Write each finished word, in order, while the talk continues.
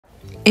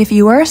If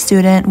you are a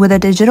student with a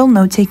digital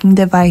note-taking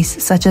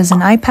device such as an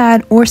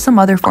iPad or some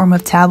other form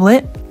of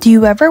tablet, do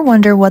you ever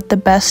wonder what the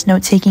best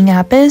note-taking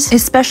app is?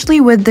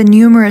 Especially with the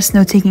numerous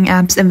note-taking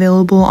apps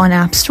available on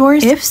app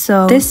stores? If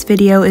so, this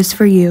video is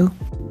for you.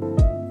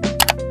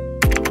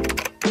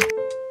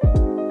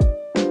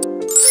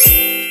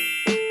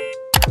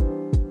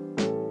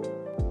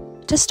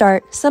 To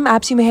start, some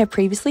apps you may have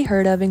previously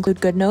heard of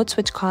include GoodNotes,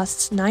 which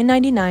costs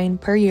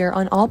 $9.99 per year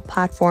on all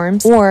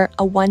platforms, or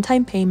a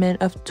one-time payment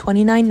of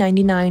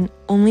 $29.99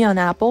 only on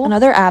Apple.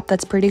 Another app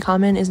that's pretty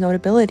common is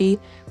Notability,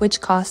 which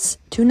costs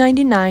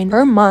 $2.99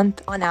 per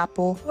month on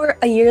Apple, or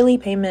a yearly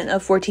payment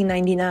of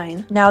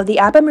 $14.99. Now, the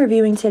app I'm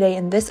reviewing today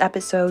in this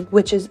episode,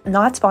 which is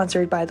not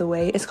sponsored by the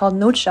way, is called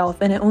Notesshelf,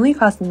 and it only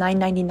costs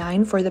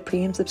 $9.99 for the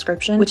premium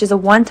subscription, which is a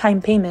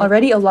one-time payment,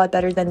 already a lot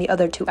better than the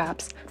other two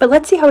apps. But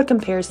let's see how it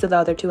compares to the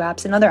other two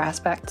apps in other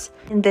aspects.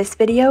 In this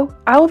video,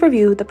 I will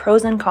review the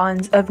pros and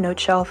cons of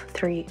Notesshelf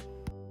 3.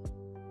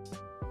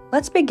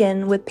 Let's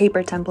begin with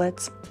paper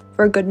templates.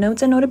 For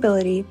GoodNotes and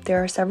Notability,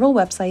 there are several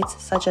websites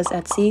such as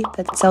Etsy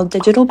that sell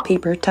digital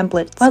paper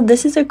templates. While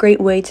this is a great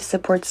way to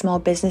support small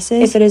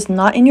businesses, if it is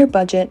not in your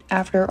budget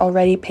after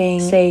already paying,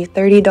 say,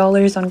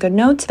 $30 on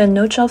GoodNotes, then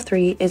Notesshelf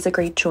 3 is a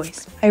great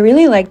choice. I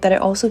really like that it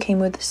also came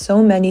with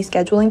so many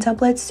scheduling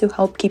templates to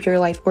help keep your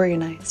life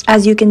organized.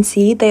 As you can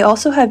see, they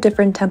also have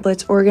different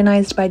templates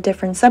organized by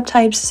different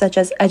subtypes such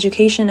as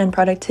education and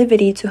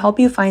productivity to help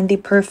you find the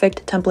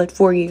perfect template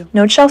for you.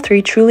 Notesshelf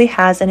 3 truly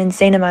has an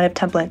insane amount of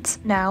templates.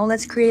 Now,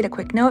 let's create a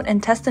quick note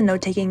and test the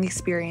note-taking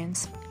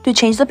experience. To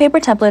change the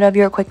paper template of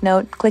your quick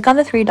note, click on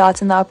the three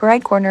dots in the upper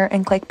right corner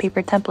and click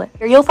Paper Template.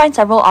 Here you'll find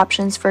several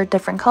options for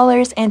different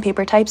colors and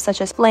paper types such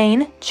as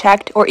plain,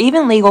 checked, or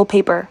even legal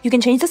paper. You can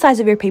change the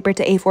size of your paper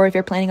to A4 if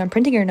you're planning on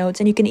printing your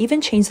notes, and you can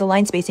even change the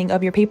line spacing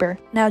of your paper.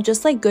 Now,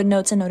 just like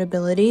GoodNotes and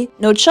Notability,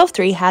 Notesshelf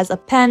 3 has a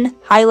pen,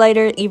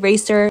 highlighter,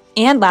 eraser,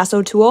 and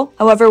lasso tool.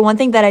 However, one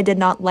thing that I did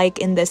not like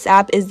in this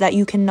app is that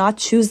you cannot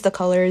choose the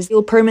colors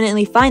you'll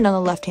permanently find on the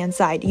left-hand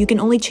side. You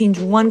can only change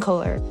one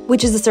color,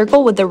 which is the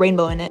circle with the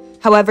rainbow in it.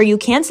 However, you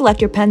can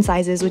select your pen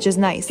sizes, which is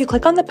nice. If you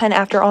click on the pen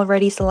after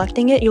already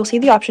selecting it, you'll see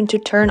the option to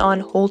turn on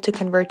hold to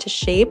convert to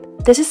shape.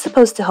 This is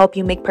supposed to help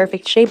you make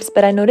perfect shapes,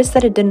 but I noticed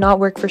that it did not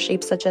work for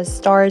shapes such as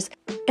stars,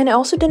 and it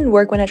also didn't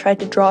work when I tried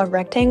to draw a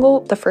rectangle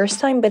the first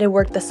time, but it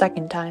worked the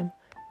second time.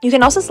 You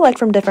can also select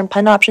from different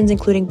pen options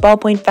including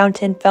ballpoint,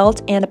 fountain,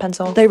 felt, and a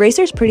pencil. The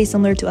eraser is pretty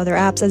similar to other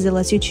apps as it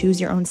lets you choose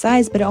your own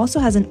size, but it also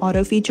has an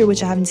auto feature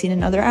which I haven't seen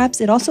in other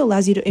apps. It also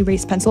allows you to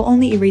erase pencil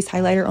only, erase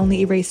highlighter only,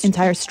 erase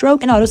entire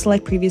stroke, and auto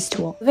select previous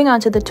tool. Moving on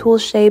to the tool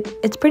shape,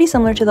 it's pretty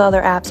similar to the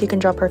other apps. You can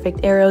draw perfect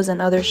arrows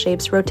and other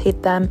shapes,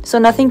 rotate them, so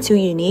nothing too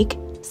unique.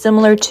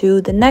 Similar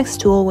to the next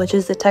tool, which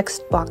is the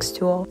text box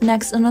tool.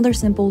 Next, another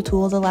simple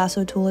tool, the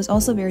lasso tool, is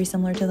also very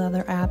similar to the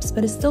other apps,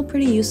 but it's still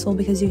pretty useful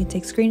because you can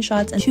take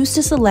screenshots and choose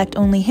to select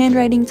only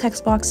handwriting,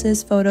 text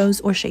boxes,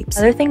 photos, or shapes.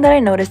 Another thing that I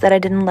noticed that I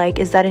didn't like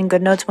is that in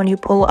GoodNotes, when you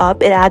pull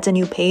up, it adds a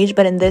new page,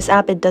 but in this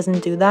app, it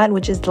doesn't do that,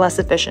 which is less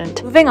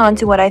efficient. Moving on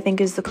to what I think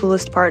is the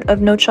coolest part of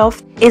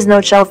Notesshelf is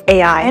Notesshelf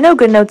AI. I know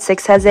GoodNotes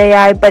 6 has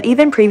AI, but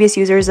even previous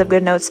users of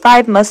GoodNotes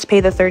 5 must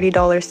pay the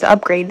 $30 to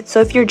upgrade,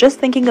 so if you're just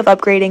thinking of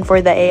upgrading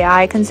for the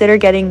AI, consider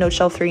getting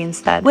Notesshelf 3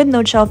 instead. With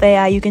Notesshelf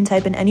AI, you can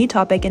type in any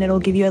topic and it'll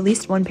give you at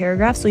least one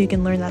paragraph so you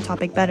can learn that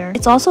topic better.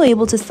 It's also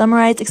able to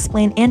summarize,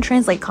 explain, and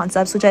translate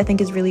concepts, which I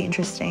think is really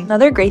interesting.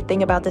 Another great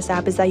thing about this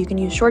app is that you can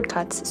use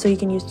shortcuts, so you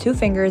can use 2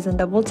 fingers and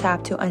double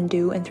tap to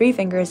undo and 3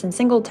 fingers and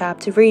single tap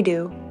to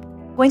redo.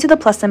 Going to the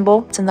plus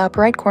symbol, it's in the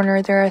upper right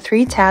corner, there are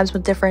 3 tabs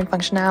with different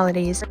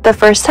functionalities. The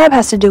first tab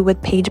has to do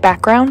with page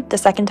background, the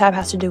second tab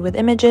has to do with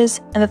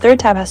images, and the third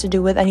tab has to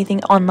do with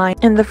anything online.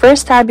 In the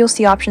first tab, you'll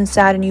see options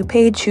to add a new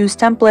page, choose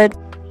template,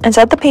 and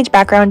set the page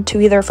background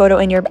to either a photo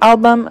in your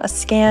album, a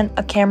scan,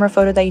 a camera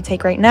photo that you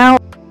take right now,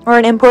 or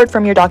an import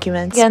from your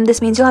documents. Again,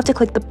 this means you'll have to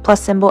click the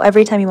plus symbol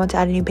every time you want to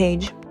add a new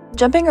page.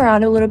 Jumping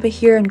around a little bit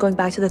here and going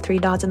back to the 3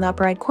 dots in the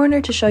upper right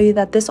corner to show you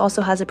that this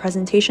also has a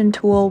presentation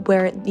tool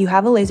where you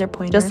have a laser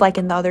pointer, just like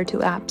in the other 2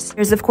 apps.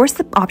 There's of course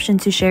the option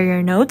to share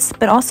your notes,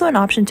 but also an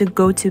option to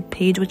go to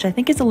page, which I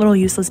think is a little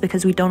useless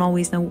because we don't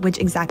always know which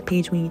exact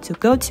page we need to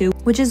go to,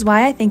 which is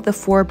why I think the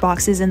 4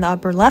 boxes in the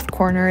upper left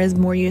corner is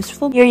more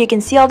useful. Here you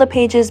can see all the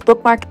pages,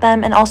 bookmark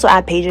them, and also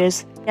add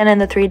pages. And in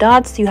the 3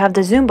 dots, you have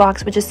the zoom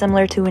box, which is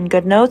similar to in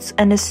GoodNotes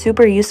and is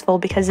super useful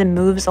because it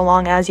moves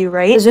along as you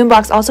write. The zoom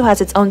box also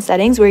has its own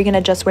settings where you can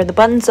adjust where the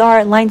buttons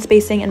are, line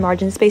spacing, and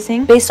margin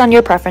spacing based on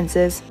your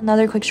preferences.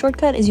 Another quick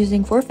shortcut is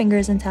using 4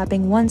 fingers and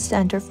tapping once to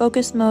enter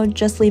focus mode,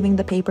 just leaving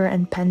the paper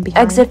and pen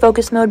behind. Exit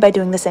focus mode by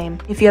doing the same.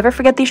 If you ever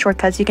forget these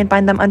shortcuts, you can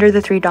find them under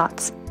the 3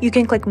 dots. You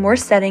can click more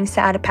settings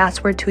to add a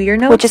password to your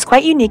notes, which is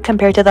quite unique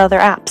compared to the other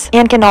apps,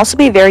 and can also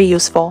be very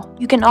useful.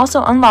 You can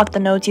also unlock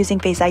the notes using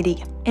Face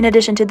ID. In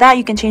addition to that,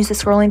 you can change the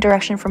scrolling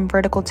direction from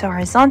vertical to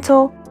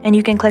horizontal, and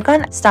you can click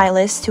on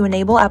Stylus to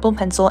enable Apple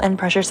Pencil and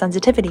pressure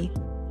sensitivity.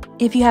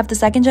 If you have the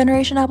 2nd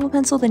generation Apple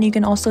Pencil, then you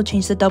can also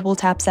change the double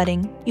tap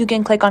setting. You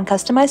can click on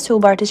Customize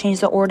Toolbar to change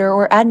the order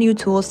or add new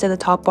tools to the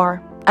top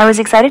bar. I was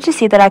excited to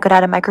see that I could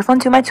add a microphone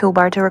to my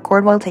toolbar to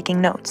record while taking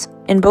notes.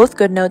 In both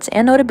GoodNotes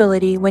and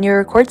Notability, when you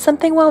record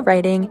something while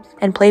writing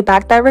and play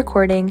back that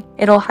recording,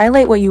 it'll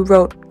highlight what you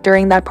wrote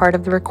during that part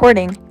of the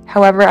recording.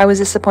 However, I was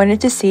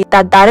disappointed to see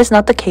that that is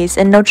not the case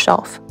in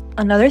Notesshelf.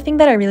 Another thing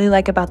that I really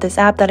like about this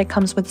app that it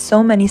comes with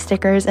so many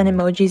stickers and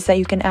emojis that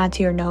you can add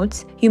to your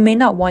notes. You may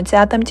not want to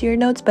add them to your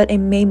notes, but it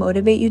may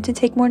motivate you to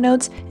take more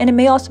notes, and it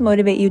may also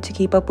motivate you to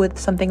keep up with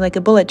something like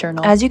a bullet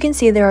journal. As you can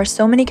see, there are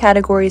so many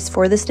categories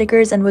for the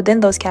stickers, and within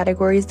those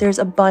categories, there's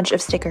a bunch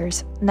of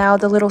stickers. Now,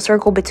 the little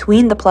circle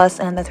between the plus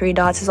and the three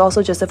dots is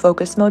also just a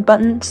focus mode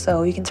button,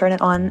 so you can turn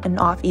it on and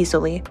off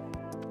easily.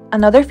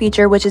 Another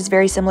feature which is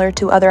very similar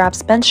to other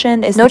apps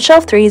mentioned is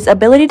Notesshelf 3's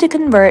ability to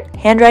convert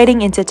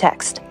handwriting into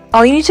text.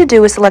 All you need to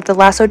do is select the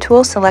lasso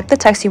tool, select the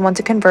text you want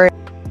to convert,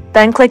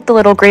 then click the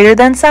little greater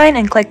than sign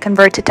and click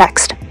convert to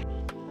text.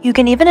 You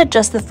can even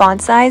adjust the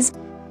font size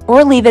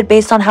or leave it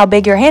based on how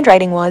big your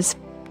handwriting was.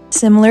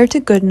 Similar to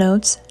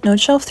GoodNotes,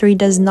 Notesshelf 3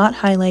 does not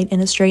highlight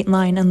in a straight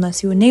line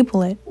unless you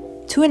enable it.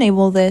 To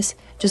enable this,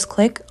 just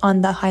click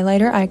on the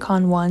highlighter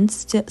icon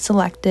once to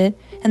select it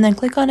and then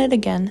click on it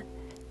again.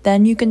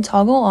 Then you can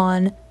toggle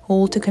on,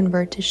 hold to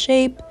convert to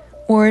shape,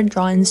 or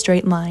draw in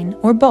straight line,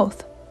 or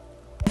both.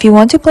 If you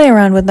want to play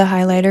around with the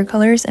highlighter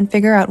colors and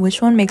figure out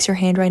which one makes your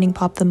handwriting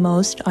pop the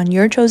most on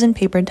your chosen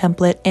paper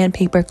template and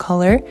paper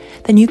color,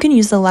 then you can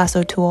use the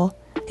lasso tool.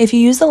 If you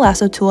use the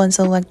lasso tool and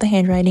select the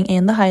handwriting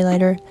and the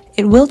highlighter,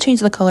 it will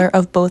change the color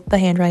of both the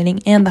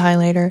handwriting and the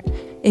highlighter.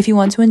 If you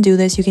want to undo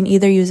this, you can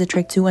either use a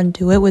trick to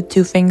undo it with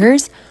 2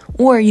 fingers,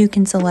 or you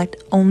can select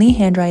only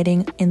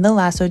handwriting in the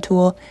lasso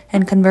tool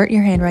and convert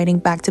your handwriting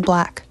back to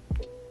black.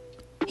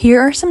 Here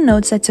are some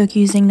notes I took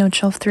using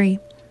Notesshelf 3.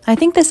 I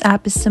think this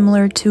app is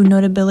similar to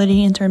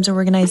Notability in terms of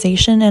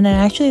organization, and I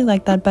actually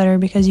like that better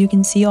because you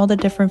can see all the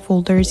different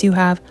folders you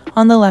have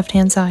on the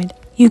left-hand side.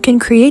 You can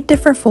create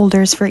different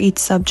folders for each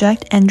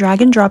subject and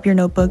drag and drop your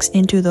notebooks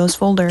into those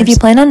folders. If you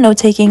plan on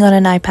note-taking on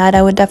an iPad,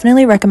 I would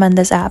definitely recommend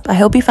this app. I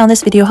hope you found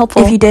this video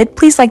helpful. If you did,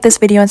 please like this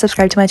video and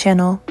subscribe to my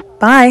channel.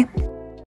 Bye!